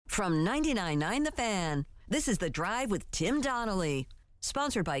From 99.9 The Fan, this is The Drive with Tim Donnelly.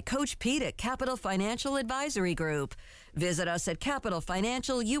 Sponsored by Coach Pete at Capital Financial Advisory Group. Visit us at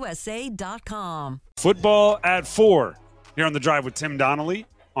capitalfinancialusa.com. Football at 4 here on The Drive with Tim Donnelly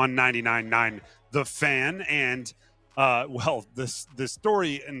on 99.9 The Fan. And, the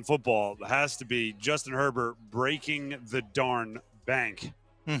story in football has to be Justin Herbert breaking the darn bank.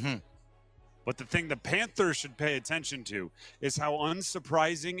 Mm-hmm. But the thing the Panthers should pay attention to is how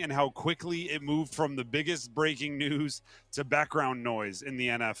unsurprising and how quickly it moved from the biggest breaking news to background noise in the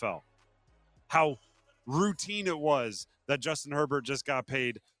NFL. How routine it was that Justin Herbert just got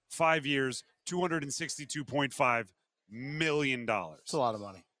paid 5 years, $262.5 million. It's a lot of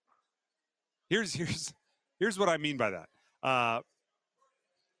money. Here's what I mean by that. I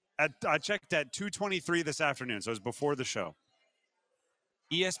checked at 2:23 this afternoon, so it was before the show.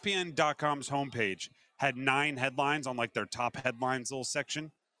 ESPN.com's homepage had 9 headlines on like their top headlines little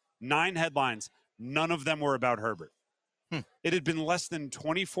section. 9 headlines. None of them were about Herbert. It had been less than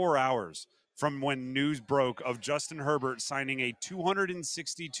 24 hours from when news broke of Justin Herbert signing a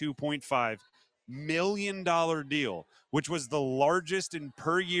 $262.5 million deal, which was the largest in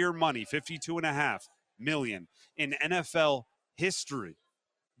per year money, $52.5 million in NFL history.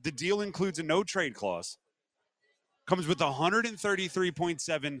 The deal includes a no trade clause. Comes with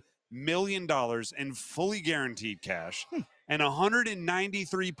 $133.7 million in fully guaranteed cash and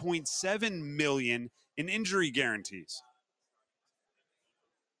 $193.7 million in injury guarantees.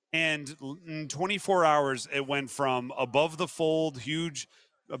 And in 24 hours, it went from above the fold, huge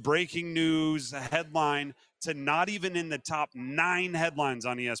breaking news headline to not even in the top 9 headlines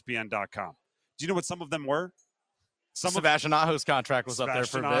on ESPN.com. Do you know what some of them were? Sebastian Aho's contract was up there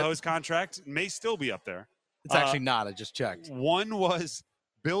for a bit. Sebastian Aho's contract may still be up there. It's actually not. I just checked. One was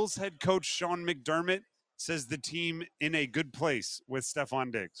Bills head coach Sean McDermott says the team in a good place with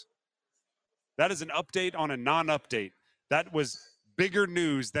Stephon Diggs. That is an update on a non-update. That was bigger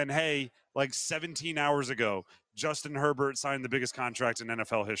news than, hey, like 17 hours ago, Justin Herbert signed the biggest contract in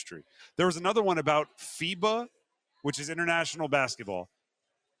NFL history. There was another one about FIBA, which is international basketball.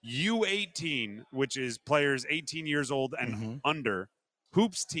 U18, which is players 18 years old and under,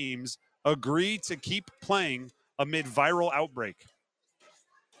 hoops teams agree to keep playing amid viral outbreak.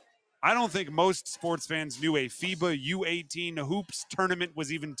 I don't think most sports fans knew a FIBA U18 hoops tournament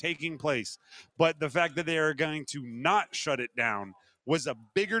was even taking place. But the fact that they are going to not shut it down was a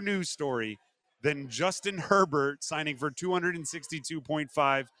bigger news story than Justin Herbert signing for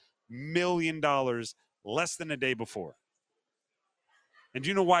 $262.5 million less than a day before. And do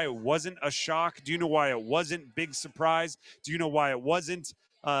you know why it wasn't a shock? Do you know why it wasn't big surprise? Do you know why it wasn't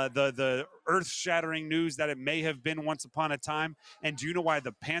the earth-shattering news that it may have been once upon a time? And do you know why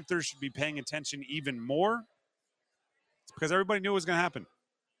the Panthers should be paying attention even more? It's because everybody knew it was going to happen.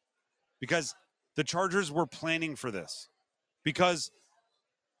 Because the Chargers were planning for this. Because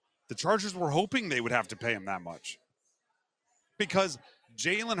the Chargers were hoping they would have to pay him that much. Because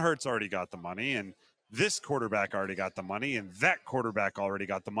Jalen Hurts already got the money, and this quarterback already got the money, and that quarterback already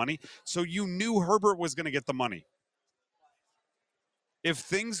got the money. So you knew Herbert was going to get the money. If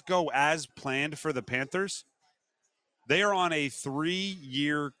things go as planned for the Panthers, they are on a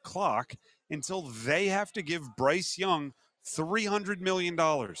 3-year clock until they have to give Bryce Young $300 million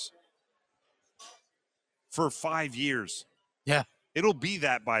for 5 years. Yeah. It'll be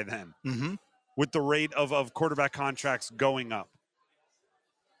that by then with the rate of quarterback contracts going up.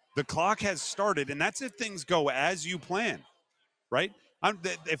 The clock has started, and that's if things go as you plan, right?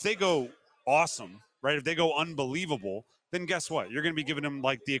 If they go awesome, right, if they go unbelievable, then guess what? You're going to be giving them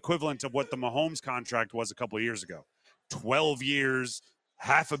like the equivalent of what the Mahomes contract was a couple of years ago. 12 years,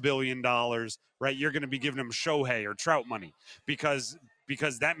 $500 million, right? You're going to be giving him Shohei or Trout money because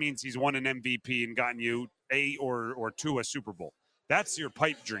that means he's won an MVP and gotten you a Super Bowl. That's your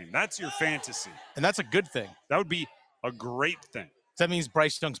pipe dream. That's your fantasy. And that's a good thing. That would be a great thing. That means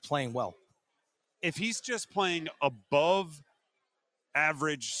Bryce Young's playing well. If he's just playing above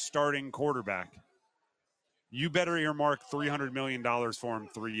average starting quarterback, you better earmark $300 million for him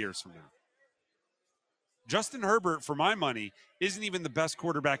 3 years from now. Justin Herbert, for my money, isn't even the best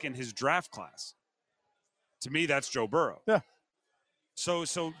quarterback in his draft class. To me, that's Joe Burrow. Yeah. So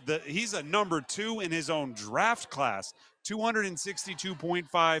he's a number 2 in his own draft class,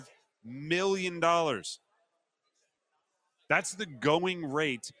 $262.5 million. That's the going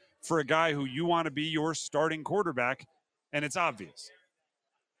rate for a guy who you want to be your starting quarterback, and it's obvious.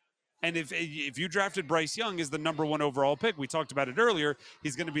 And if you drafted Bryce Young as the number 1 overall pick, we talked about it earlier,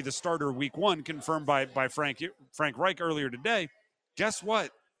 he's going to be the starter week 1, confirmed by Frank Reich earlier today. Guess what?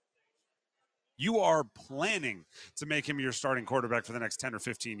 You are planning to make him your starting quarterback for the next 10 or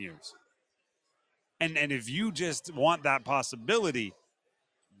 15 years. And if you just want that possibility,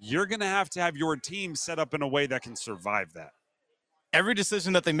 you're going to have your team set up in a way that can survive that. Every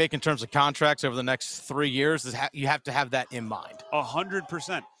decision that they make in terms of contracts over the next 3 years, you have to have that in mind.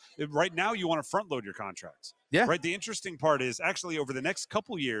 100%. Right now, you want to front load your contracts. Yeah. Right. The interesting part is actually over the next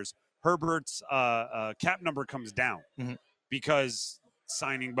couple years, Herbert's cap number comes down because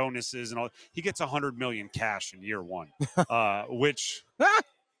signing bonuses and all. He gets $100 million cash in year one, which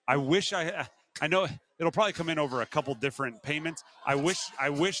I wish I know it'll probably come in over a couple different payments. I wish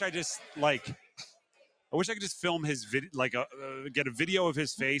I just I wish I could just film his video, get a video of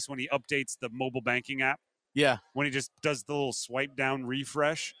his face when he updates the mobile banking app. Yeah. When he just does the little swipe down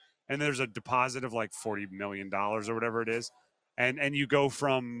refresh, and there's a deposit of like $40 million or whatever it is. And you go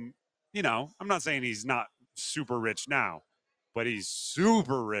from, I'm not saying he's not super rich now, but he's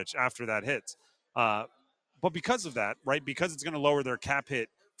super rich after that hits. But because of that, right, because it's going to lower their cap hit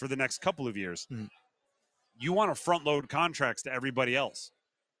for the next couple of years, you want to front load contracts to everybody else.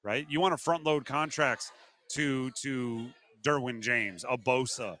 Right? You want to front load contracts to Derwin James,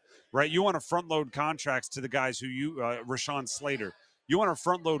 Abosa, right? You want to front load contracts to the guys who Rashawn Slater. You want to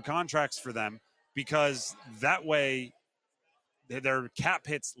front load contracts for them because that way their cap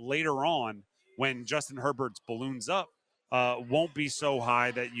hits later on when Justin Herbert's balloons up won't be so high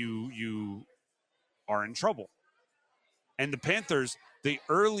that you are in trouble. And the Panthers, the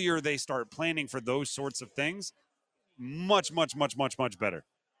earlier they start planning for those sorts of things, much, much, much, much, much better.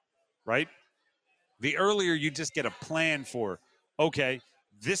 Right? The earlier you just get a plan for, okay,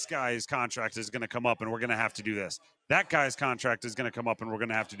 this guy's contract is going to come up and we're going to have to do this. That guy's contract is going to come up and we're going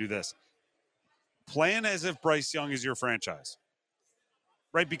to have to do this. Plan as if Bryce Young is your franchise.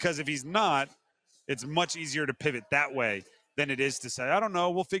 Right? Because if he's not, it's much easier to pivot that way than it is to say, I don't know,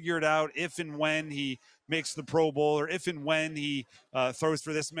 we'll figure it out if and when he makes the Pro Bowl or if and when he throws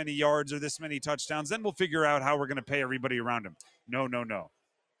for this many yards or this many touchdowns. Then we'll figure out how we're going to pay everybody around him. No.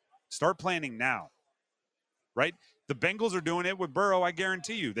 Start planning now, right? The Bengals are doing it with Burrow, I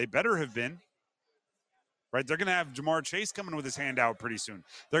guarantee you. They better have been, right? They're going to have Jamar Chase coming with his hand out pretty soon.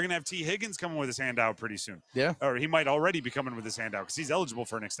 They're going to have T. Higgins coming with his hand out pretty soon. Yeah. Or he might already be coming with his hand out because he's eligible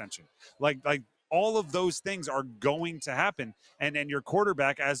for an extension. Like all of those things are going to happen. And your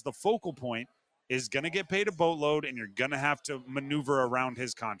quarterback as the focal point is going to get paid a boatload, and you're going to have to maneuver around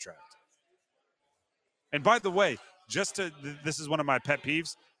his contract. And by the way, this is one of my pet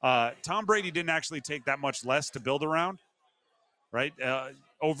peeves. Tom Brady didn't actually take that much less to build around, right?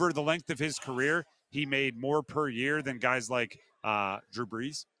 Over the length of his career, he made more per year than guys like Drew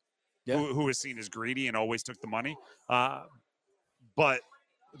Brees, who was seen as greedy and always took the money. But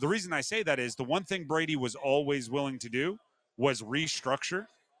the reason I say that is the one thing Brady was always willing to do was restructure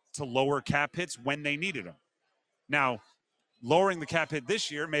to lower cap hits when they needed them. Now, lowering the cap hit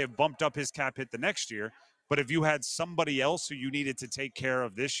this year may have bumped up his cap hit the next year, but if you had somebody else who you needed to take care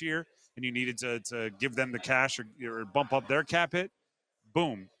of this year and you needed to give them the cash or bump up their cap hit,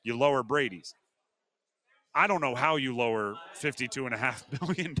 boom, you lower Brady's. I don't know how you lower $52.5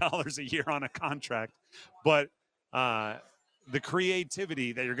 million a year on a contract, but the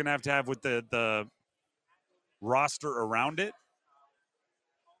creativity that you're going to have with the roster around it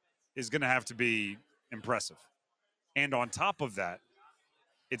is going to have to be impressive. And on top of that,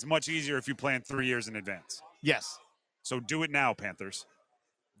 it's much easier if you plan 3 years in advance. Yes. So do it now, Panthers.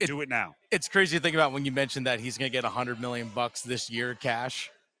 Do it now. It's crazy to think about when you mentioned that he's going to get $100 million this year cash,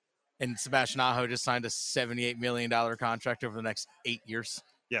 and Sebastian Aho just signed a $78 million contract over the next 8 years.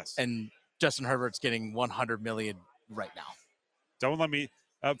 Yes. And Justin Herbert's getting $100 million right now. Don't let me.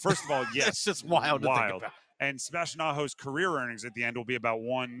 First of all, yes, it's just wild. To think about. And Sebastian Aho's career earnings at the end will be about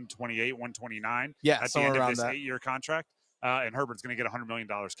 128, 129. Yeah, at the end of this 8-year contract. And Herbert's going to get $100 million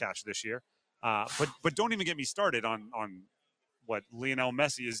cash this year. But don't even get me started on what Lionel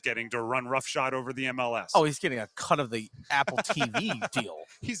Messi is getting to run roughshod over the MLS. Oh, he's getting a cut of the Apple TV deal.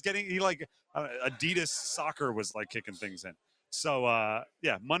 He's getting Adidas Soccer was like kicking things in. So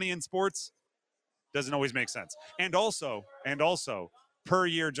money in sports doesn't always make sense. And also per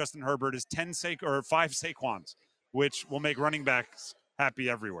year Justin Herbert is 5 Saquons, which will make running backs happy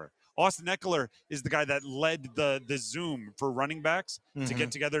everywhere. Austin Eckler is the guy that led the Zoom for running backs to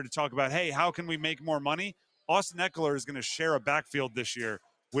get together to talk about, hey, how can we make more money? Austin Eckler is going to share a backfield this year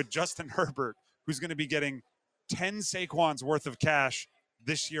with Justin Herbert, who's going to be getting 10 Saquons worth of cash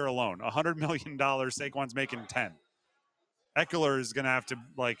this year alone. $100 million, Saquon's making 10. Eckler is going to have to,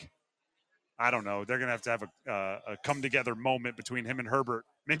 I don't know, they're going to have a come-together moment between him and Herbert.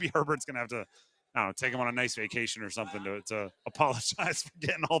 Maybe Herbert's going to have to I don't know, take them on a nice vacation or something to apologize for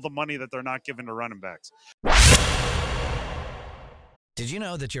getting all the money that they're not giving to running backs. Did you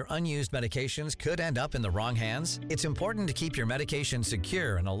know that your unused medications could end up in the wrong hands? It's important to keep your medications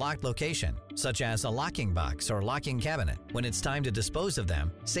secure in a locked location, such as a locking box or locking cabinet. When it's time to dispose of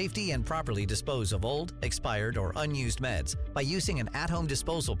them, safely and properly dispose of old, expired, or unused meds by using an at-home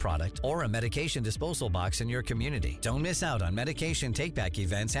disposal product or a medication disposal box in your community. Don't miss out on medication take-back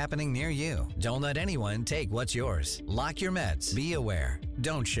events happening near you. Don't let anyone take what's yours. Lock your meds. Be aware.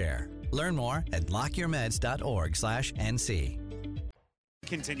 Don't share. Learn more at lockyourmeds.org/NC.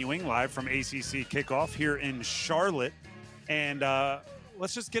 Continuing live from ACC Kickoff here in Charlotte. And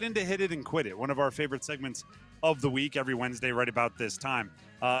let's just get into Hit It and Quit It, one of our favorite segments of the week every Wednesday right about this time.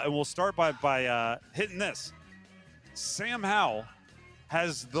 And we'll start by hitting this. Sam Howell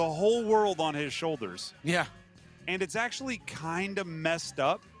has the whole world on his shoulders. Yeah. And it's actually kind of messed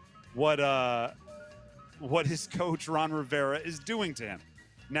up what his coach, Ron Rivera, is doing to him.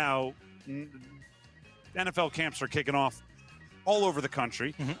 Now, NFL camps are kicking off all over the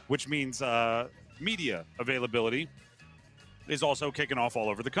country, which means media availability is also kicking off all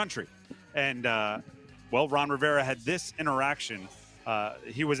over the country. And, Ron Rivera had this interaction.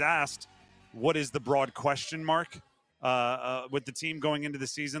 He was asked, what is the broad question mark with the team going into the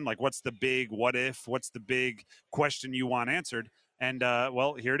season? Like, what's the big what if? What's the big question you want answered? And,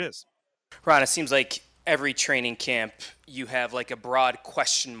 here it is. Ron, it seems like every training camp you have like a broad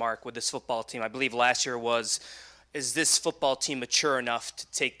question mark with this football team. I believe last year was, is this football team mature enough to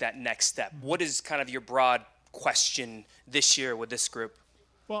take that next step? What is kind of your broad question this year with this group?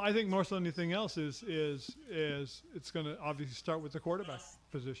 Well, I think more so than anything else is it's going to obviously start with the quarterback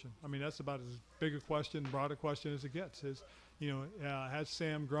position. I mean, that's about as big a question, broad a question as it gets. Has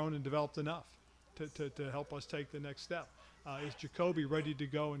Sam grown and developed enough to help us take the next step? Is Jacoby ready to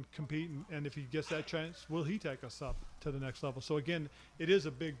go and compete? And if he gets that chance, will he take us up to the next level? So, again, it is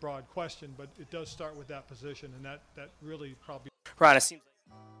a big, broad question, but it does start with that position, and that really probably – Ron, it seems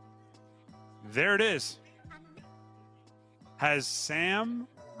like – There it is. Has Sam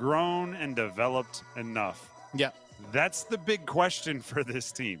grown and developed enough? Yeah. That's the big question for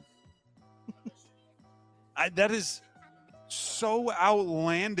this team. That is so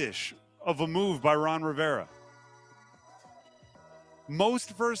outlandish of a move by Ron Rivera.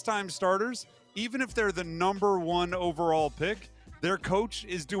 Most first-time starters, even if they're the number one overall pick, their coach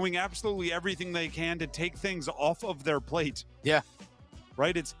is doing absolutely everything they can to take things off of their plate. Yeah.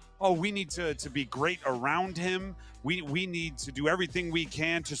 Right? It's, we need to be great around him. We need to do everything we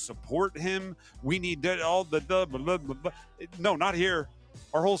can to support him. We need all the blah, blah, blah, blah. No, not here.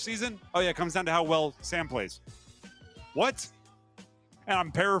 Our whole season? It comes down to how well Sam plays. What? And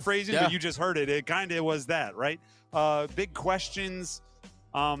I'm paraphrasing, but you just heard it. It kind of was that, right? Big questions.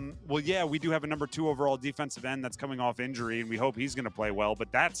 We do have a number 2 overall defensive end that's coming off injury, and we hope he's going to play well,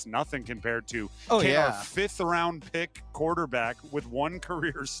 but that's nothing compared to our 5th round pick quarterback with 1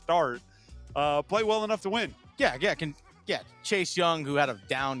 career start play well enough to win. Chase Young, who had a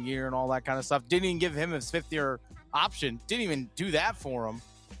down year and all that kind of stuff, didn't even give him his 5th-year option. Didn't even do that for him.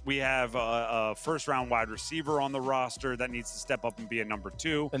 We have a first-round wide receiver on the roster that needs to step up and be a number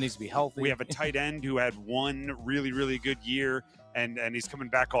 2. That needs to be healthy. We have a tight end who had 1 really, really good year, and he's coming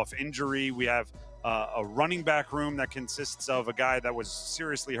back off injury. We have a running back room that consists of a guy that was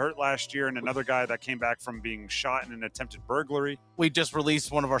seriously hurt last year and another guy that came back from being shot in an attempted burglary. We just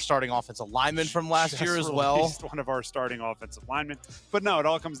released one of our starting offensive linemen from last year as well. One of our starting offensive linemen. But no, it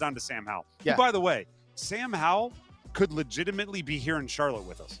all comes down to Sam Howell. Yeah. Who, by the way, Sam Howell could legitimately be here in Charlotte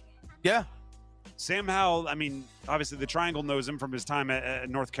with us. Yeah. Sam Howell, I mean, obviously the Triangle knows him from his time at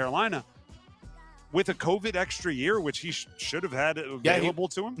North Carolina. With a COVID extra year, which he should have had available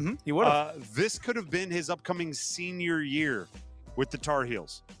to him, he would have. This could have been his upcoming senior year with the Tar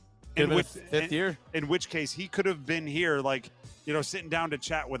Heels. Fifth year. In which case, he could have been here, sitting down to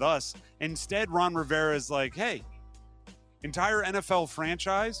chat with us. Instead, Ron Rivera is like, hey, entire NFL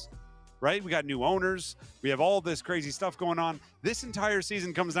franchise, right? We got new owners. We have all this crazy stuff going on. This entire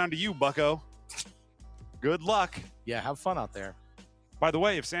season comes down to you, bucko. Good luck. Yeah, have fun out there. By the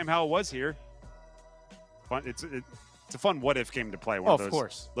way, if Sam Howell was here, it's a fun what if game to play. One of those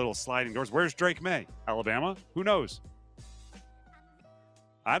course. Little sliding doors. Where's Drake May? Alabama? Who knows?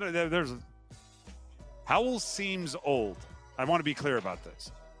 I don't. Howell seems old. I want to be clear about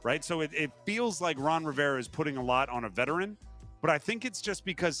this, right? So it feels like Ron Rivera is putting a lot on a veteran, but I think it's just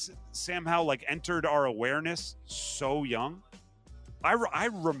because Sam Howell entered our awareness so young. I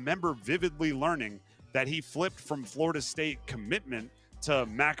remember vividly learning that he flipped from Florida State commitment to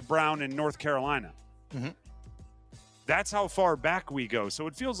Mac Brown in North Carolina. Mm-hmm. That's how far back we go. So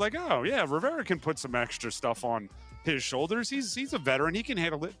it feels like, oh, yeah, Rivera can put some extra stuff on his shoulders. He's a veteran. He can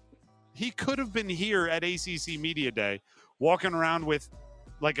handle it. He could have been here at ACC Media Day walking around with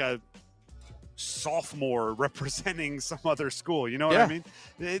like a sophomore representing some other school. You know what I mean?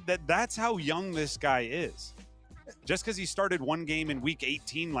 That's how young this guy is. Just because he started one game in week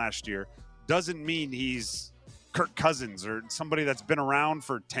 18 last year doesn't mean he's Kirk Cousins or somebody that's been around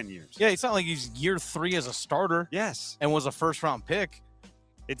for 10 years. Yeah, it's not like he's year 3 as a starter. Yes. And was a first-round pick.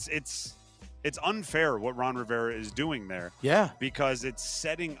 It's unfair what Ron Rivera is doing there. Yeah. Because it's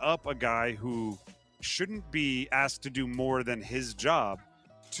setting up a guy who shouldn't be asked to do more than his job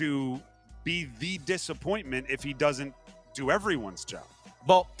to be the disappointment if he doesn't do everyone's job.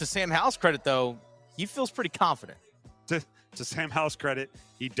 Well, to Sam Howell's credit, though, he feels pretty confident. To Sam Howell's credit,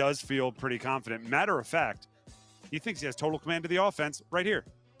 he does feel pretty confident. Matter of fact, he thinks he has total command of the offense right here.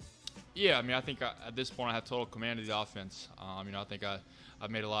 Yeah, I mean, I think at this point I have total command of the offense. I think I've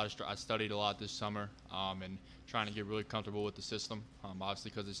made a lot of I studied a lot this summer and trying to get really comfortable with the system,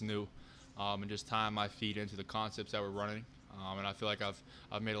 obviously because it's new, and just tying my feet into the concepts that we're running. And I feel like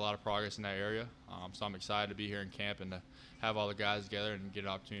I've made a lot of progress in that area. So I'm excited to be here in camp and to have all the guys together and get an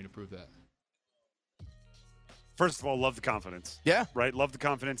opportunity to prove that. First of all, love the confidence. Yeah. Right? Love the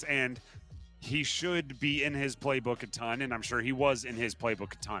confidence. And he should be in his playbook a ton, and I'm sure he was in his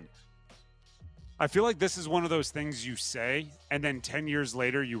playbook a ton. I feel like this is one of those things you say, and then 10 years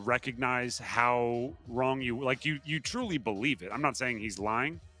later you recognize how wrong you truly believe it. I'm not saying he's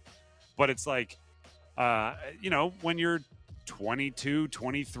lying, but it's like, when you're 22,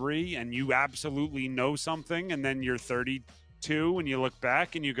 23, and you absolutely know something, and then you're 32, and you look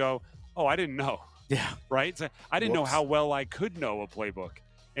back and you go, oh, I didn't know. Yeah. Right? So I didn't know how well I could know a playbook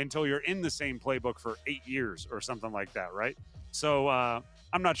until you're in the same playbook for 8 years or something like that, right? So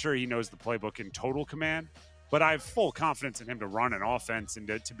I'm not sure he knows the playbook in total command, but I have full confidence in him to run an offense and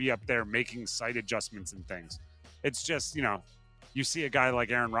to be up there making sight adjustments and things. It's just, you see a guy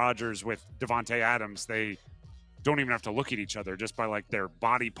like Aaron Rodgers with Devontae Adams, they don't even have to look at each other just by like their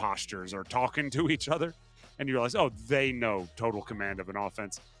body postures or talking to each other. And you realize, oh, they know total command of an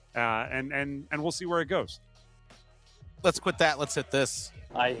offense. And we'll see where it goes. Let's quit that. Let's hit this.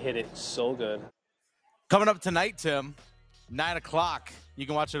 I hit it so good. Coming up tonight, Tim, 9 o'clock. You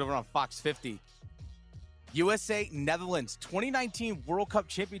can watch it over on Fox 50. USA Netherlands 2019 World Cup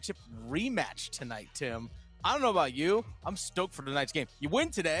Championship rematch tonight, Tim. I don't know about you. I'm stoked for tonight's game. You win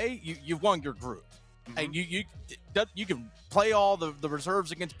today, you've won your group. Mm-hmm. And you can play all the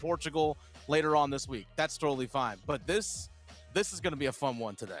reserves against Portugal later on this week. That's totally fine. But this is going to be a fun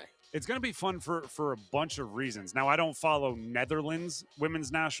one today. It's going to be fun for a bunch of reasons. Now, I don't follow Netherlands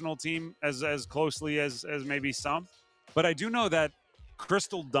women's national team as closely as maybe some, but I do know that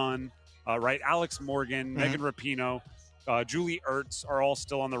Crystal Dunn, Alex Morgan, Megan Rapinoe, Julie Ertz are all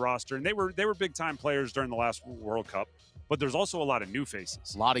still on the roster, and they were big time players during the last World Cup. But there's also a lot of new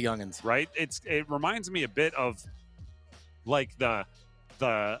faces, a lot of youngins, right? It reminds me a bit of like the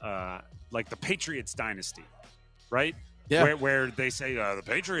Patriots dynasty, right? Yeah. Where they say the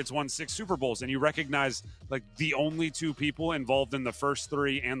Patriots won 6 Super Bowls, and you recognize like the only 2 people involved in the first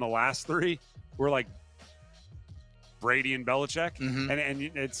 3 and the last 3 were like Brady and Belichick, and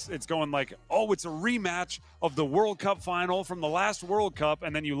it's going like, oh, it's a rematch of the World Cup final from the last World Cup,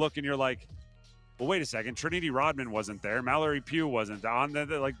 and then you look and you're like, well, wait a second, Trinity Rodman wasn't there, Mallory Pugh wasn't on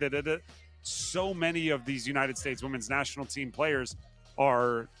so many of these United States women's national team players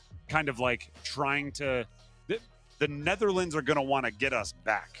are kind of like trying to. The Netherlands are going to want to get us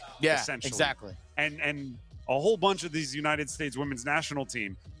back. Yeah, essentially. Exactly. And a whole bunch of these United States women's national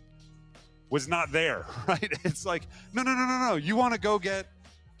team was not there, right? It's like, no. You want to go get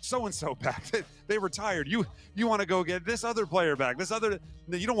so-and-so back. They retired. You want to go get this other player back.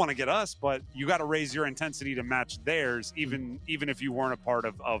 You don't want to get us, but you got to raise your intensity to match theirs, even if you weren't a part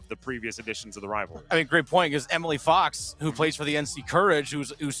of the previous editions of the rivalry. I mean, great point, because Emily Fox, who plays for the NC Courage,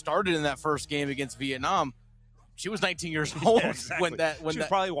 who started in that first game against Vietnam, she was 19 years old when she was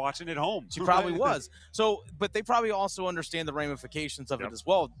probably watching at home. She probably was. So, but they probably also understand the ramifications of it as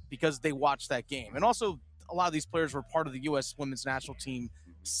well, because they watched that game. And also, a lot of these players were part of the U.S. women's national team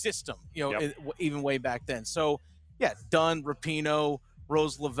system, even way back then. So, yeah, Dunn, Rapinoe,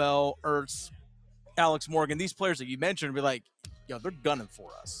 Rose Lavelle, Ertz, Alex Morgan, these players that you mentioned, be like, they're gunning for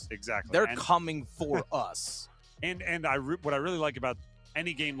us. Exactly. They're coming for us. And what I really like about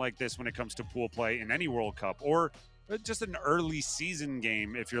any game like this when it comes to pool play in any World Cup, or just an early season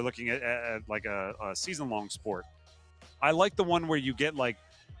game, if you're looking at like a season-long sport, I like the one where you get like,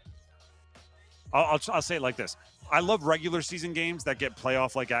 I'll say it like this. I love regular season games that get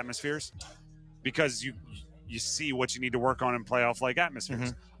playoff-like atmospheres, because you see what you need to work on in playoff-like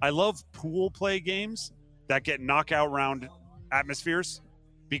atmospheres. I love pool play games that get knockout round atmospheres,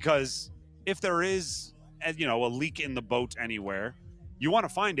 because if there is, a leak in the boat anywhere, you want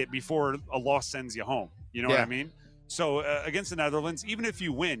to find it before a loss sends you home. You know what I mean? So against the Netherlands, even if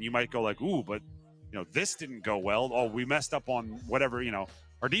you win, you might go like, ooh, but this didn't go well. Oh, we messed up on whatever,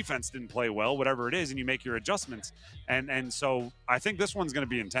 our defense didn't play well, whatever it is, and you make your adjustments. And so I think this one's going to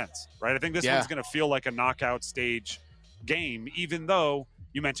be intense, right? I think this one's going to feel like a knockout stage game, even though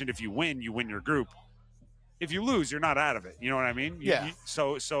you mentioned if you win your group. If you lose, you're not out of it. You know what I mean?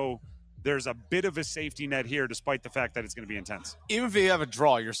 So there's a bit of a safety net here, despite the fact that it's going to be intense. Even if you have a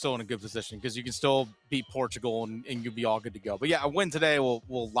draw, you're still in a good position because you can still beat Portugal and you'll be all good to go. But yeah, a win today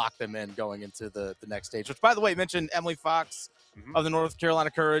will lock them in going into the next stage. Which, by the way, mentioned Emily Fox of the North Carolina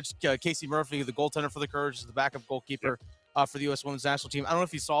Courage, Casey Murphy, the goaltender for the Courage, is the backup goalkeeper for the U.S. Women's National Team. I don't know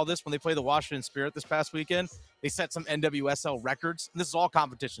if you saw this when they played the Washington Spirit this past weekend. They set some NWSL records. And this is all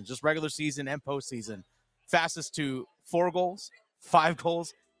competitions, just regular season and postseason. Fastest to 4 goals, 5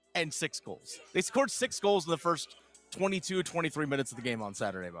 goals, and 6 goals. They scored 6 goals in the first 22, 23 minutes of the game on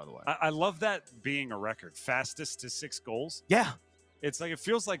Saturday, by the way. I love that being a record. Fastest to 6 goals. Yeah. It's like, it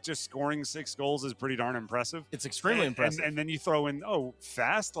feels like just scoring 6 goals is pretty darn impressive. It's extremely impressive. And then you throw in,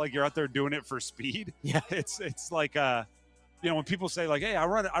 fast, like you're out there doing it for speed. Yeah. It's like, when people say like, hey, I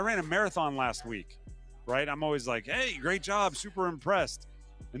ran a marathon last week, right? I'm always like, hey, great job, super impressed.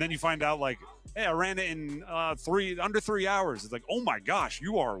 And then you find out like, hey, I ran it in under 3 hours. It's like, oh my gosh,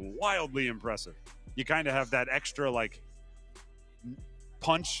 you are wildly impressive. You kind of have that extra like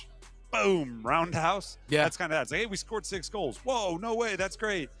punch, boom, roundhouse. Yeah. That's kind of that. It's like, hey, we scored 6 goals. Whoa, no way, that's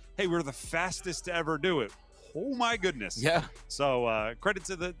great. Hey, we're the fastest to ever do it. Oh my goodness. Yeah. So credit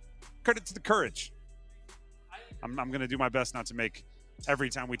to the Courage. I'm going to do my best not to make every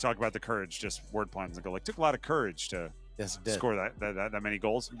time we talk about the Courage just word puns and go like, took a lot of courage to score that many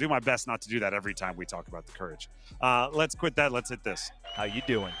goals. Do my best not to do that every time we talk about the Courage. Let's quit that. Let's hit this. How you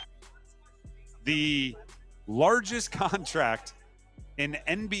doing? The largest contract in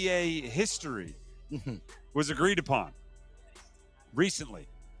NBA history was agreed upon recently.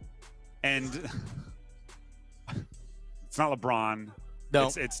 And it's not LeBron.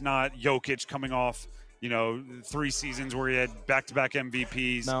 No. It's not Jokic coming off 3 seasons where he had back-to-back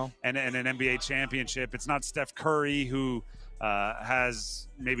MVPs and an NBA championship. It's not Steph Curry, who has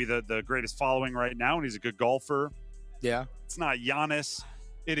maybe the greatest following right now, and he's a good golfer. Yeah. It's not Giannis.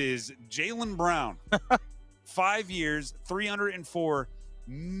 It is Jaylen Brown. 5 years, $304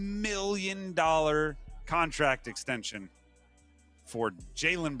 million contract extension for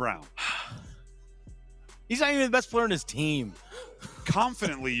Jaylen Brown. He's not even the best player on his team.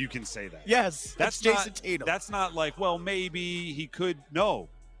 Confidently, you can say that. Yes, that's Jason Tatum. That's not like, well, maybe he could. No,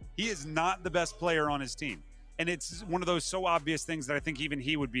 he is not the best player on his team. And it's one of those so obvious things that I think even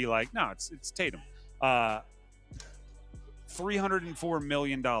he would be like, no, it's Tatum. $304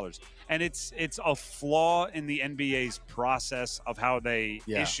 million. And it's a flaw in the NBA's process of how they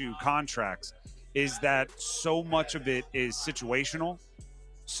issue contracts, is that so much of it is situational.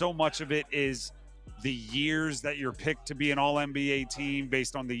 So much of it is the years that you're picked to be an all-NBA team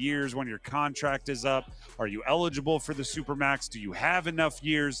based on the years when your contract is up. Are you eligible for the Supermax? Do you have enough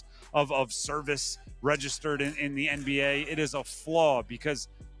years of service registered in the NBA? It is a flaw because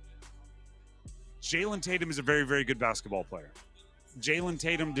Jaylen Tatum is a very, very good basketball player. Jaylen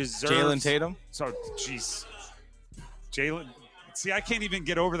Tatum deserves... Jaylen Tatum? So, jeez. Jaylen... See, I can't even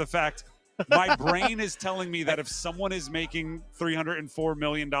get over the fact... My brain is telling me that if someone is making $304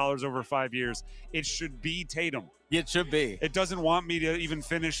 million over 5 years, it should be Tatum. It should be. It doesn't want me to even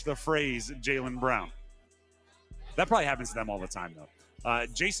finish the phrase Jaylen Brown. That probably happens to them all the time, though.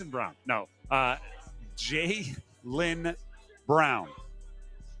 Jason Brown. No. Jaylen Brown.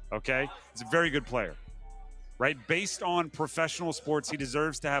 Okay? He's a very good player. Right? Based on professional sports, he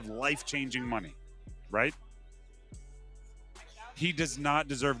deserves to have life-changing money. Right? He does not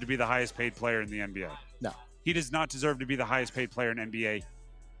deserve to be the highest paid player in the NBA. No. He does not deserve to be the highest paid player in NBA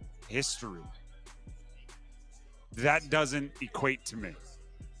history. That doesn't equate to me.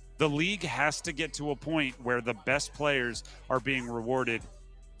 The league has to get to a point where the best players are being rewarded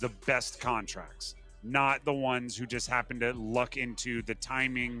the best contracts, not the ones who just happen to luck into the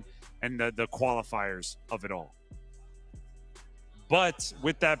timing and the qualifiers of it all. But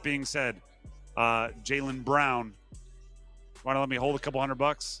with that being said, Jaylen Brown, want to let me hold a couple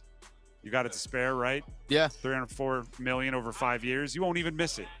 $100? You got it to spare, right? Yeah. $304 million over 5 years. You won't even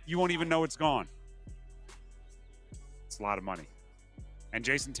miss it. You won't even know it's gone. It's a lot of money. And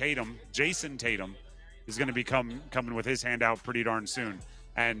Jason Tatum is going to be coming with his hand out pretty darn soon.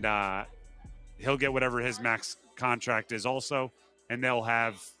 And he'll get whatever his max contract is also, and they'll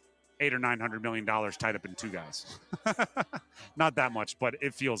have $800 or $900 million tied up in 2 guys. Not that much, but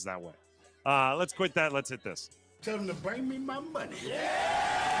it feels that way. Let's quit that. Let's hit this. Tell them to bring me my money.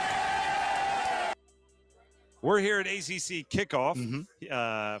 We're here at ACC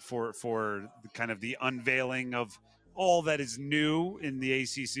Kickoff for kind of the unveiling of all that is new in the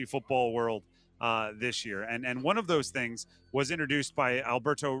ACC football world this year. And one of those things was introduced by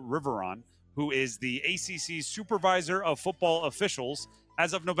Alberto Riveron, who is the ACC Supervisor of Football Officials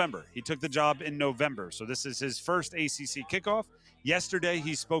as of November. He took the job in November, so this is his first ACC Kickoff. Yesterday,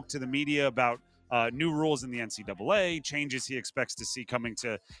 he spoke to the media about new rules in the NCAA, changes he expects to see coming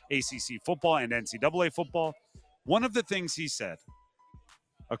to ACC football and NCAA football. One of the things he said,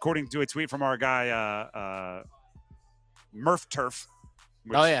 according to a tweet from our guy, Murph Turf.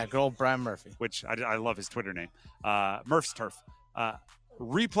 Good old Brian Murphy. Which I love his Twitter name. Murph's Turf.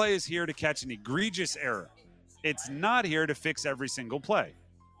 Replay is here to catch an egregious error. It's not here to fix every single play.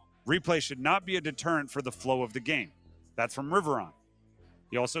 Replay should not be a deterrent for the flow of the game. That's from Riveron.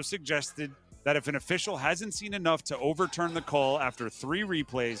 He also suggested that if an official hasn't seen enough to overturn the call after 3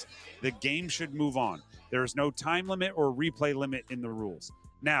 replays, the game should move on. There is no time limit or replay limit in the rules.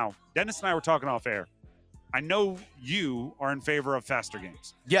 Now, Dennis and I were talking off air. I know you are in favor of faster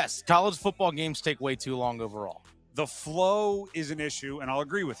games. Yes, college football games take way too long overall. The flow is an issue, and I'll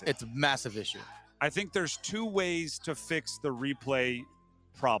agree with it. It's a massive issue. I think there's 2 ways to fix the replay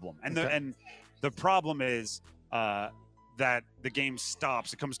problem. And the problem is that the game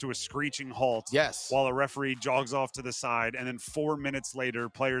stops. It comes to a screeching halt. Yes. While a referee jogs off to the side, and then 4 minutes later,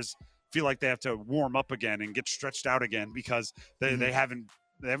 players feel like they have to warm up again and get stretched out again because they haven't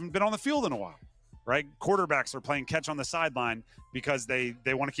been on the field in a while. Right? Quarterbacks are playing catch on the sideline because they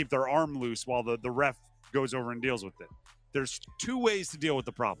want to keep their arm loose while the ref goes over and deals with it. There's 2 ways to deal with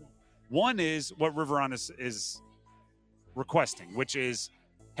the problem. One is what Riveron is requesting, which is,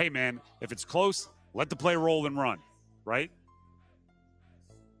 hey, man, if it's close, let the play roll and run, right?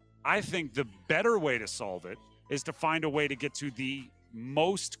 I think the better way to solve it is to find a way to get to the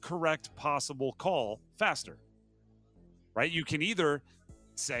most correct possible call faster, right? You can either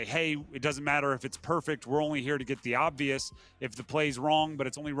say, hey, it doesn't matter if it's perfect. We're only here to get the obvious. If the play's wrong, but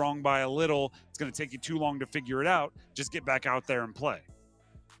it's only wrong by a little, it's going to take you too long to figure it out. Just get back out there and play.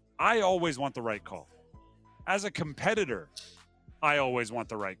 I always want the right call. As a competitor, I always want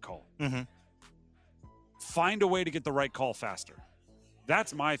the right call. Mm-hmm. Find a way to get the right call faster.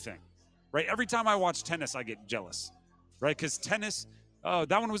 That's my thing, right? Every time I watch tennis, I get jealous, right? Because tennis, that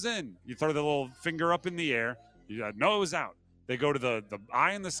one was in. You throw the little finger up in the air. No, it was out. They go to the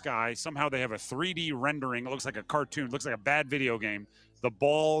eye in the sky. Somehow they have a 3D rendering. It looks like a cartoon. It looks like a bad video game. The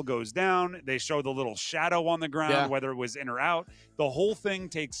ball goes down. They show the little shadow on the ground, whether it was in or out. The whole thing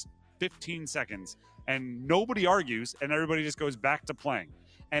takes 15 seconds, and nobody argues, and everybody just goes back to playing.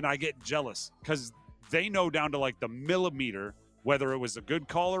 And I get jealous because they know down to like the millimeter whether it was a good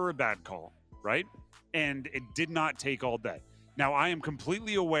call or a bad call, right? And it did not take all day. Now, I am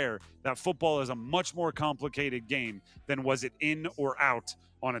completely aware that football is a much more complicated game than was it in or out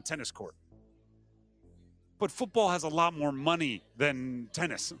on a tennis court. But football has a lot more money than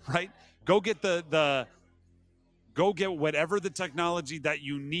tennis, right? Go get go get whatever the technology that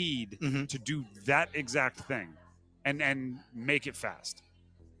you need to do that exact thing and make it fast.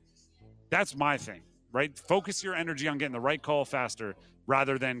 That's my thing, right? Focus your energy on getting the right call faster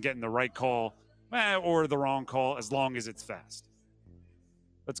rather than getting the right call or the wrong call as long as it's fast.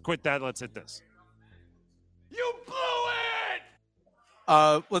 Let's quit that. Let's hit this. You blew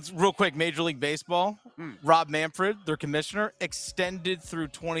it! Let's real quick. Major League Baseball. Rob Manfred, their commissioner, extended through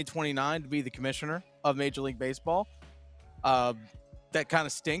 2029 to be the commissioner of Major League Baseball. That kind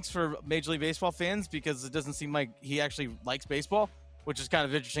of stinks for Major League Baseball fans because it doesn't seem like he actually likes baseball, which is kind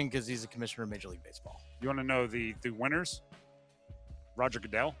of interesting because he's a commissioner of Major League Baseball. You want to know the winners? Roger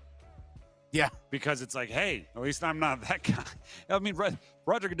Goodell. Yeah. Because it's like, hey, at least I'm not that guy. I mean,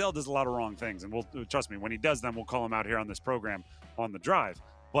 Roger Goodell does a lot of wrong things, and we'll trust me, when he does them, we'll call him out here on this program on the drive.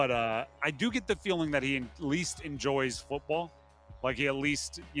 But I do get the feeling that he at least enjoys football. Like he at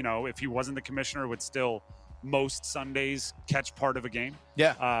least, if he wasn't the commissioner, would still most Sundays catch part of a game.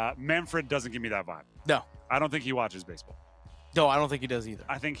 Yeah. Manfred doesn't give me that vibe. No. I don't think he watches baseball. No, I don't think he does either.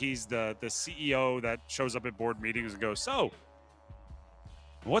 I think he's the CEO that shows up at board meetings and goes, so,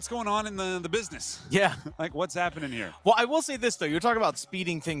 what's going on in the business? Yeah. Like, what's happening here? Well, I will say this, though. You're talking about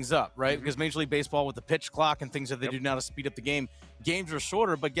speeding things up, right? Because Major League Baseball with the pitch clock and things that they do now to speed up the game, games are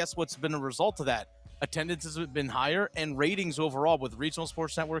shorter, but guess what's been a result of that? Attendance has been higher, and ratings overall with regional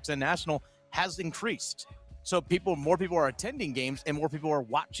sports networks and national has increased. So more people are attending games and more people are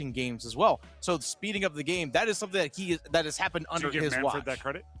watching games as well. So speeding up the game, that is something that has happened under his Manfred watch. that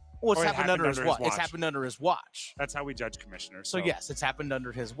credit? Well, it's happened under his watch. It's happened under his watch. That's how we judge commissioners. So yes, it's happened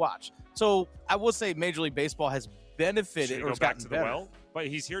under his watch. So I will say Major League Baseball has benefited or go it's back gotten to better. the well, but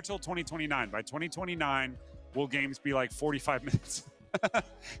he's here till 2029. By 2029, will games be like 45 minutes?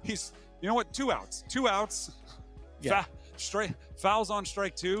 He's, you know what? 2 outs. Yeah. Fouls on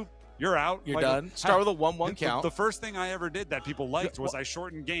strike 2. You're out. You're done. Start with a 1-1 count. The first thing I ever did that people liked was I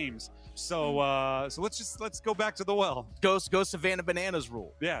shortened games. So let's go back to the well. Go Savannah Bananas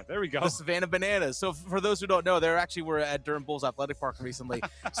rule. Yeah, there we go. The Savannah Bananas. So for those who don't know, they actually were at Durham Bulls Athletic Park recently.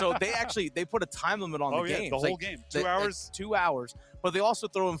 So they put a time limit on the game. The whole game. 2 hours. 2 hours. But they also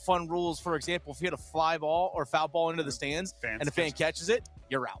throw in fun rules. For example, if you hit a fly ball or foul ball into the stands and a fan catches it,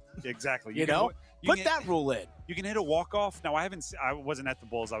 you're out. Exactly. Put that rule in. You can hit a walk-off. Now, I wasn't at the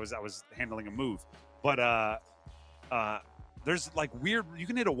Bulls. I was handling a move. But there's like weird, you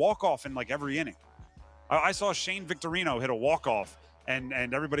can hit a walk-off in like every inning. I saw Shane Victorino hit a walk-off and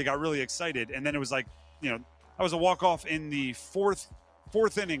everybody got really excited. And then it was like, I was a walk-off in the fourth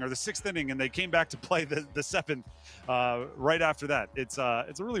inning or the 6th inning, and they came back to play the 7th right after that. It's a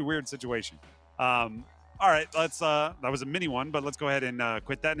really weird situation. All right, that was a mini one, but let's go ahead and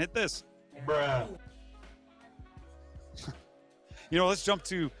quit that and hit this. Bruh. Let's jump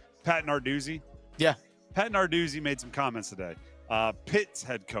to Pat Narduzzi. Yeah. Pat Narduzzi made some comments today. Pitt's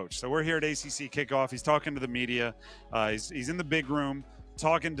head coach. So we're here at ACC Kickoff. He's talking to the media. He's in the big room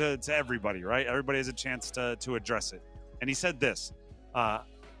talking to everybody, right? Everybody has a chance to address it. And he said this.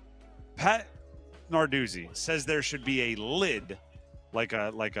 Pat Narduzzi says there should be a lid, like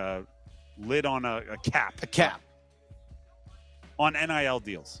a lid on a cap. A cap. On NIL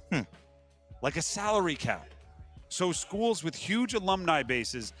deals. Like a salary cap. So schools with huge alumni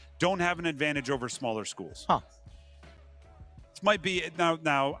bases don't have an advantage over smaller schools. This might be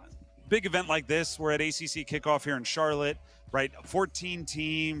now big event like this. We're at ACC Kickoff here in Charlotte, right? 14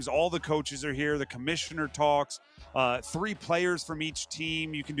 teams, all the coaches are here. The commissioner talks. 3 players from each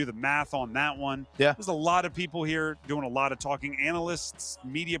team. You can do the math on that one. Yeah. There's a lot of people here doing a lot of talking. Analysts,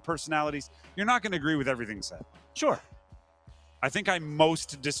 media personalities. You're not going to agree with everything said. Sure. I think I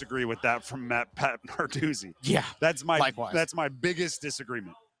most disagree with that from Pat Narduzzi. Yeah, that's likewise. That's my biggest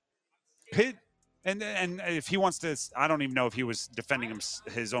disagreement. Pitt, and if he wants to, I don't even know if he was defending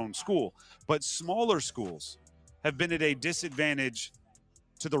his own school, but smaller schools have been at a disadvantage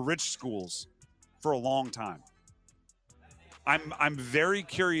to the rich schools for a long time. I'm very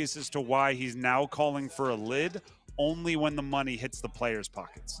curious as to why he's now calling for a lid only when the money hits the players'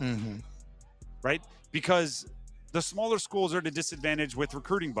 pockets, right? Because the smaller schools are at a disadvantage with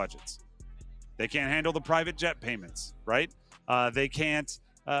recruiting budgets. They can't handle the private jet payments, right? They can't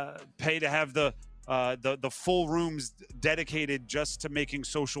pay to have the full rooms dedicated just to making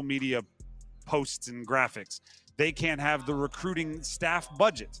social media posts and graphics. They can't have the recruiting staff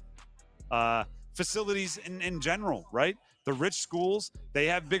budget. Facilities in general, right? The rich schools, they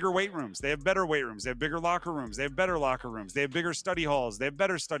have bigger weight rooms. They have better weight rooms. They have bigger locker rooms. They have better locker rooms. They have bigger study halls. They have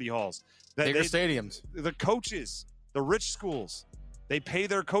better study halls. Bigger stadiums. The coaches, the rich schools, they pay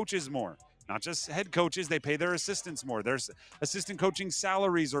their coaches more. Not just head coaches, they pay their assistants more. Their assistant coaching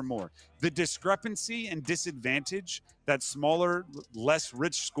salaries are more. The discrepancy and disadvantage that smaller, less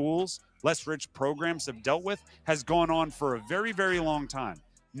rich schools, less rich programs have dealt with has gone on for a very, very long time.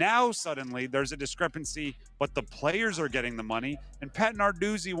 Now, suddenly, there's a discrepancy, but the players are getting the money, and Pat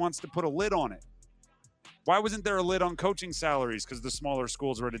Narduzzi wants to put a lid on it. Why wasn't there a lid on coaching salaries? Because the smaller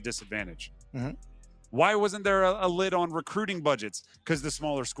schools were at a disadvantage. Why wasn't there a lid on recruiting budgets? Because the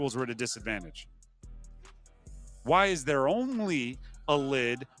smaller schools were at a disadvantage. Why is there only a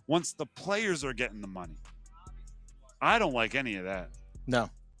lid once the players are getting the money? I don't like any of that. No.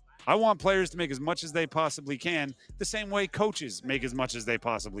 I want players to make as much as they possibly can, the same way coaches make as much as they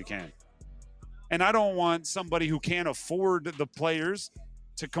possibly can. And I don't want somebody who can't afford the players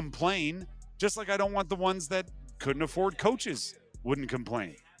to complain, just like I don't want the ones that couldn't afford coaches wouldn't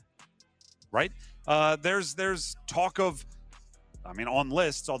complain. Right? There's talk of, on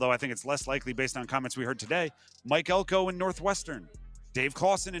lists, although I think it's less likely based on comments we heard today, Mike Elko in Northwestern, Dave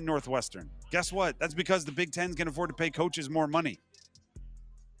Clawson in Northwestern. Guess what? That's because the Big Ten can afford to pay coaches more money.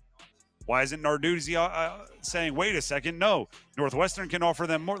 Why isn't Narduzzi saying, wait a second, no, Northwestern can offer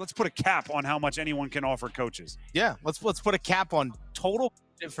them more? Let's put a cap on how much anyone can offer coaches. Yeah, let's put a cap on total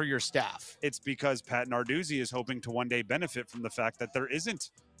for your staff. It's because Pat Narduzzi is hoping to one day benefit from the fact that there isn't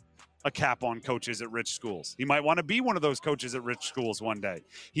a cap on coaches at rich schools. He might want to be one of those coaches at rich schools one day.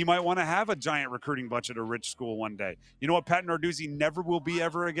 He might want to have a giant recruiting budget at a rich school one day. You know what Pat Narduzzi never will be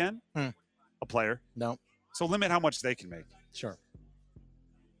ever again? A player. No. So limit how much they can make. Sure.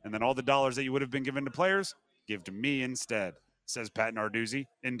 And then all the dollars that you would have been given to players, give to me instead, says Pat Narduzzi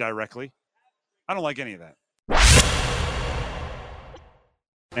indirectly. I don't like any of that.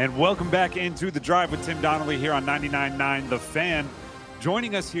 And welcome back into The Drive with Tim Donnelly here on 99.9 The Fan.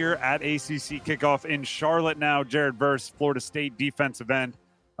 Joining us here at ACC Kickoff in Charlotte now, Jared Verse, Florida State defensive end.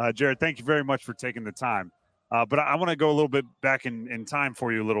 Jared, thank you very much for taking the time. But I want to go a little bit back in time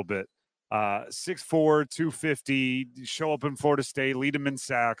for you a little bit. 6'4", 250, show up in Florida State, lead them in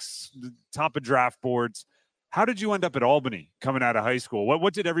sacks, top of draft boards. How did you end up at Albany coming out of high school?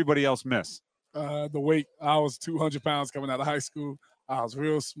 What did everybody else miss? The weight. I was 200 pounds coming out of high school. I was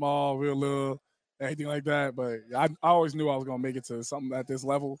real small, real little, anything like that. But I always knew I was going to make it to something at this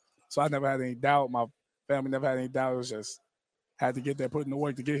level. So I never had any doubt. My family never had any doubt. It was just had to get there, put in the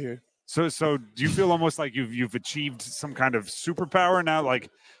work to get here. So do you feel almost like you've achieved some kind of superpower now? Like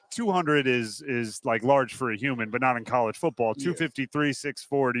 200 is like large for a human, but not in college football. 253,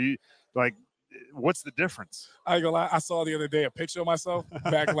 6'4". Do you like? What's the difference? I ain't gonna lie. I saw the other day a picture of myself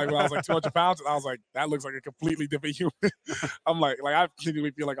back like when I was like 200 pounds, and I was like, that looks like a completely different human. I'm like I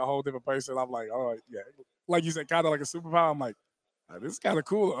continually feel like a whole different person. I'm like, all right, yeah, like you said, kind of like a superpower. I'm like, this is kind of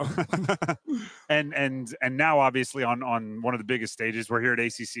cool though. and now obviously on one of the biggest stages, we're here at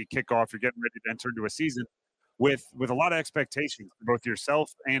ACC Kickoff. You're getting ready to enter into a season with a lot of expectations for both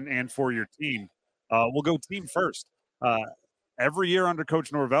yourself and for your team. We'll go team first. Every year under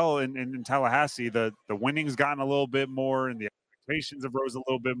Coach Norvell in Tallahassee, the winning's gotten a little bit more and the expectations have rose a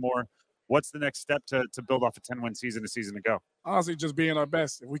little bit more. What's the next step to build off a 10-win season a season ago? Honestly, just being our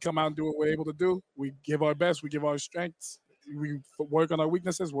best. If we come out and do what we're able to do, we give our best, we give our strengths, we work on our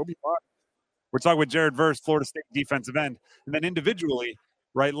weaknesses, we'll be fine. We're talking with Jared Verse, Florida State defensive end. And then individually,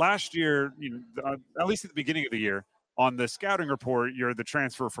 right, last year, at least at the beginning of the year, on the scouting report, you're the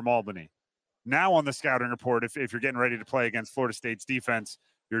transfer from Albany. Now on the scouting report, if you're getting ready to play against Florida State's defense,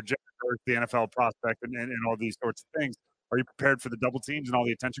 you're Jared Verse, the NFL prospect, and all these sorts of things. Are you prepared for the double teams and all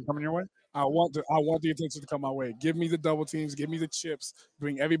the attention coming your way? I want the attention to come my way. Give me the double teams. Give me the chips.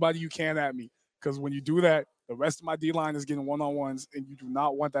 Bring everybody you can at me. Because when you do that, the rest of my D-line is getting one-on-ones, and you do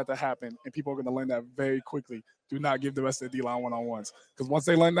not want that to happen. And people are going to learn that very quickly. Do not give the rest of the D-line one-on-ones. Because once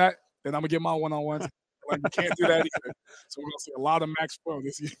they learn that, then I'm going to get my one-on-ones. Like, you can't do that either. So we're going to see a lot of Max Pro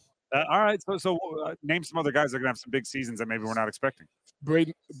this year. All right. So name some other guys that are going to have some big seasons that maybe we're not expecting.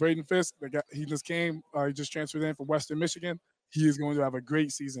 Braden Fisk, he just came. He just transferred in from Western Michigan. He is going to have a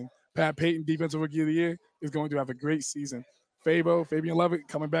great season. Pat Payton, Defensive Rookie of the Year, is going to have a great season. Fabian Levitt,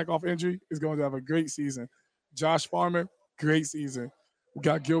 coming back off injury, is going to have a great season. Josh Farmer, great season. We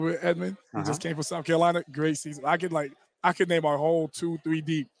got Gilbert Edmond, who just came from South Carolina, great season. I could name our whole 2-3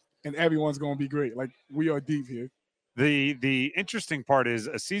 deep, and everyone's going to be great. Like, we are deep here. The interesting part is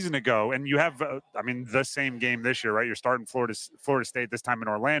a season ago, and you have, the same game this year, right? You're starting Florida State this time in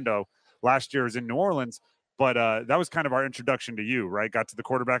Orlando. Last year was in New Orleans, but that was kind of our introduction to you, right? Got to the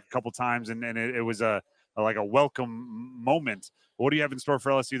quarterback a couple times, and it was a welcome moment. What do you have in store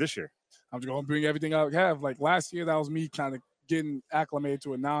for LSU this year? I'm just going to bring everything I have. Like last year, that was me kind of getting acclimated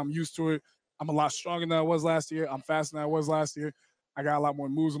to it. Now I'm used to it. I'm a lot stronger than I was last year. I'm faster than I was last year. I got a lot more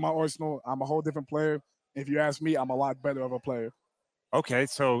moves in my arsenal. I'm a whole different player. If you ask me, I'm a lot better of a player. Okay,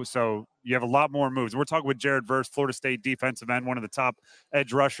 so you have a lot more moves. We're talking with Jared Verse, Florida State defensive end, one of the top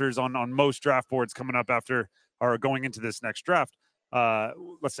edge rushers on most draft boards coming up after or going into this next draft.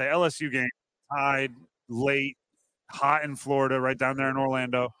 Let's say LSU game, tied, late, hot in Florida, right down there in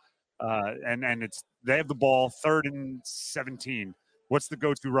Orlando, and they have the ball, 3rd and 17. What's the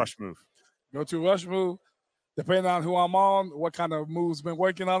go-to rush move? Go-to rush move, depending on who I'm on, what kind of moves been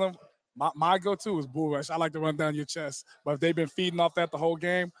working on them. My go-to is bull rush. I like to run down your chest. But if they've been feeding off that the whole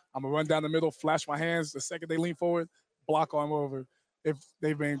game, I'm going to run down the middle, flash my hands. The second they lean forward, block on over. If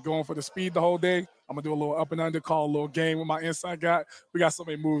they've been going for the speed the whole day, I'm going to do a little up and under, call a little game with my inside guy. We got so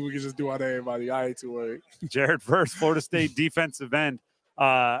many moves we can just do out there, everybody. I ain't too worried. Jared Verse, Florida State defensive end.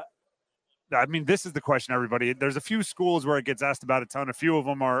 This is the question, everybody. There's a few schools where it gets asked about a ton. A few of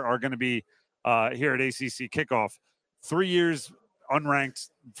them are going to be here at ACC Kickoff. 3 years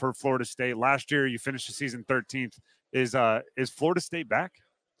unranked for Florida State. Last year, you finished the season 13th. Is Florida State back?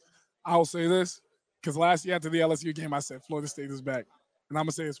 I will say this, because last year after the LSU game, I said Florida State is back. And I'm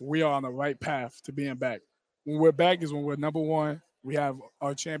going to say this, we are on the right path to being back. When we're back is when we're number one. We have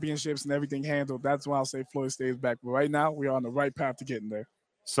our championships and everything handled. That's why I'll say Florida State is back. But right now, we are on the right path to getting there.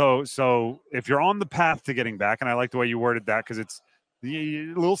 So if you're on the path to getting back, and I like the way you worded that because it's a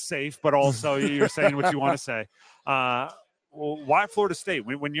little safe, but also you're saying what you want to say. Well, why Florida State?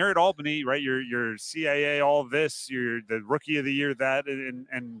 When you're at Albany, right? You're CAA, all of this. You're the Rookie of the Year, that,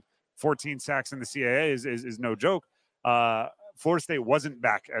 and 14 sacks in the CAA is no joke. Florida State wasn't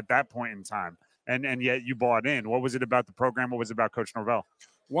back at that point in time, and yet you bought in. What was it about the program? What was it about Coach Norvell?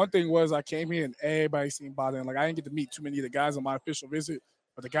 One thing was I came here and everybody seemed bought in. Like, I didn't get to meet too many of the guys on my official visit,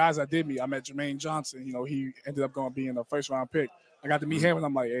 but the guys I did meet, I met Jermaine Johnson. You know, he ended up going to be in the first-round pick. I got to meet him, and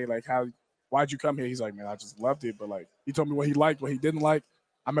I'm like, hey, like, why'd you come here? He's like, man, I just loved it. But, like, he told me what he liked, what he didn't like.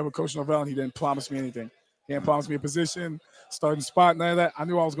 I met with Coach Norvell, and he didn't promise me anything. He didn't promise me a position, starting spot, none of that. I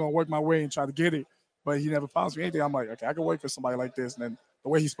knew I was going to work my way and try to get it, but he never promised me anything. I'm like, okay, I can work for somebody like this. And then the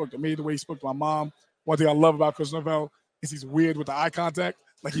way he spoke to me, the way he spoke to my mom, one thing I love about Coach Norvell is he's weird with the eye contact.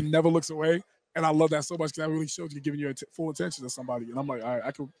 Like, he never looks away. And I love that so much because that really shows you giving your full attention to somebody. And I'm like, all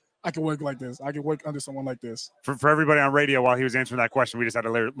right, I can work like this. I can work under someone like this. For everybody on radio, while he was answering that question, we just had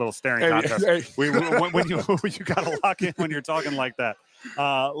a little staring contest. Hey. When you got to lock in when you're talking like that.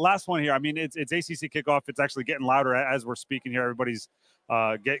 Last one here. I mean, it's ACC kickoff. It's actually getting louder as we're speaking here. Everybody's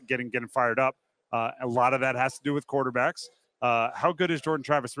getting fired up. A lot of that has to do with quarterbacks. How good is Jordan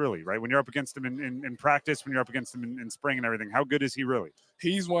Travis really, right? When you're up against him in practice, when you're up against him in spring and everything, how good is he really?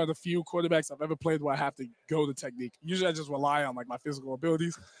 He's one of the few quarterbacks I've ever played where I have to go to technique. Usually I just rely on, like, my physical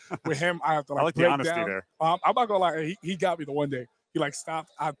abilities. With him, I have to, like, I like the honesty down. There. I'm not going to lie. He got me the one day. He, like, stopped.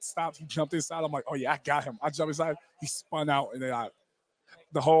 I stopped. He jumped inside. I'm like, oh, yeah, I got him. I jumped inside. He spun out, and then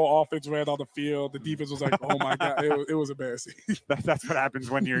the whole offense ran on the field. The defense was like, oh, my God. It was embarrassing. That's what happens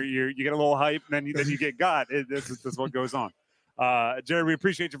when you get a little hype, and then you get got. This is what goes on. Jared, we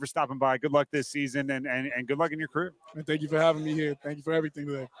appreciate you for stopping by. Good luck this season, and good luck in your career. And thank you for having me here. Thank you for everything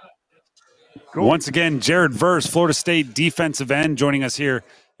today. Cool. Once again, Jared Verse, Florida State defensive end, joining us here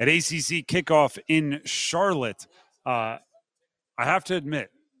at ACC Kickoff in Charlotte. I have to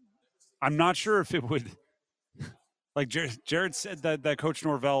admit, I'm not sure if it would – like Jared said that Coach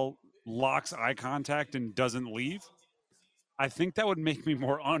Norvell locks eye contact and doesn't leave. I think that would make me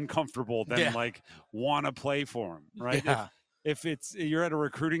more uncomfortable than, want to play for him, right? Yeah. If you're at a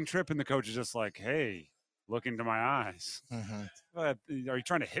recruiting trip and the coach is just like, hey, look into my eyes. Mm-hmm. Are you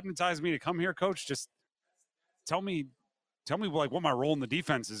trying to hypnotize me to come here, coach? Just tell me like what my role in the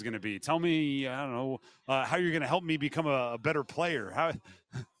defense is going to be. Tell me, I don't know, how you're going to help me become a better player.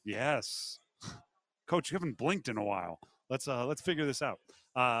 Yes. Coach, you haven't blinked in a while. Let's figure this out.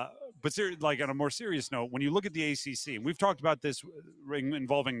 But like on a more serious note, when you look at the ACC, and we've talked about this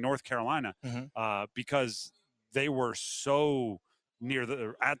involving North Carolina, because they were so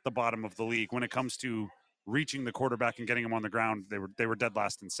at the bottom of the league when it comes to reaching the quarterback and getting him on the ground. They were dead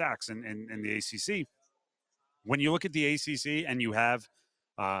last in sacks in the ACC. When you look at the ACC and you have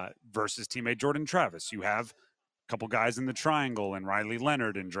versus teammate Jordan Travis, you have a couple guys in the triangle and Riley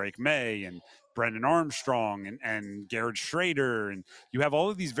Leonard and Drake May and Brendan Armstrong and Garrett Schrader, and you have all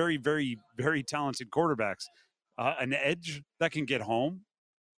of these very, very, very talented quarterbacks. An edge that can get home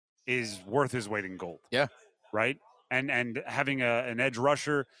is worth his weight in gold. Yeah. Right? And having an edge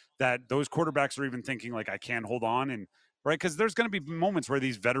rusher that those quarterbacks are even thinking, like, I can't hold on. And right, because there's going to be moments where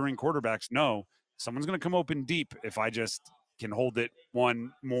these veteran quarterbacks know someone's going to come open deep if I just can hold it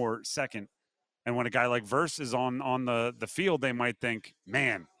one more second. And when a guy like Verse is on the field, they might think,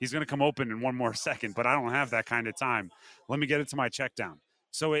 man, he's going to come open in one more second, but I don't have that kind of time. Let me get it to my check down.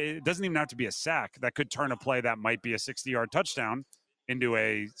 So it doesn't even have to be a sack. That could turn a play that might be a 60-yard touchdown into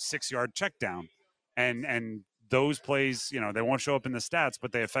a 6-yard check down. And those plays, they won't show up in the stats,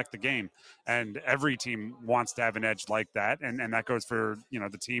 but they affect the game. And every team wants to have an edge like that. And that goes for,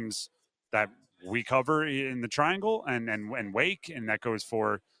 the teams that we cover in the triangle and Wake. And that goes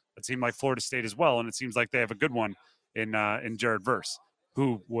for a team like Florida State as well. And it seems like they have a good one in Jared Verse,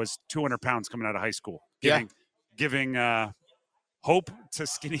 who was 200 pounds coming out of high school, giving hope to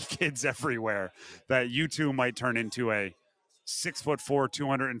skinny kids everywhere that you too might turn into a 6'4",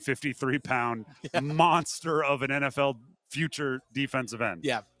 253-pound monster of an NFL future defensive end.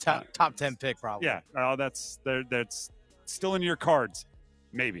 Yeah, top 10 pick probably. Yeah, that's still in your cards,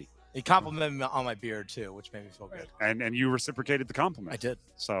 maybe. He complimented me on my beard too, which made me feel good. And you reciprocated the compliment. I did.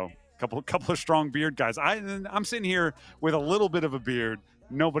 So couple of strong beard guys. I'm sitting here with a little bit of a beard.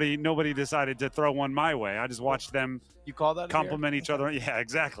 Nobody decided to throw one my way. I just watched them. You call that compliment each other? Yeah,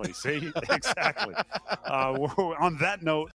 exactly. See, exactly. On that note,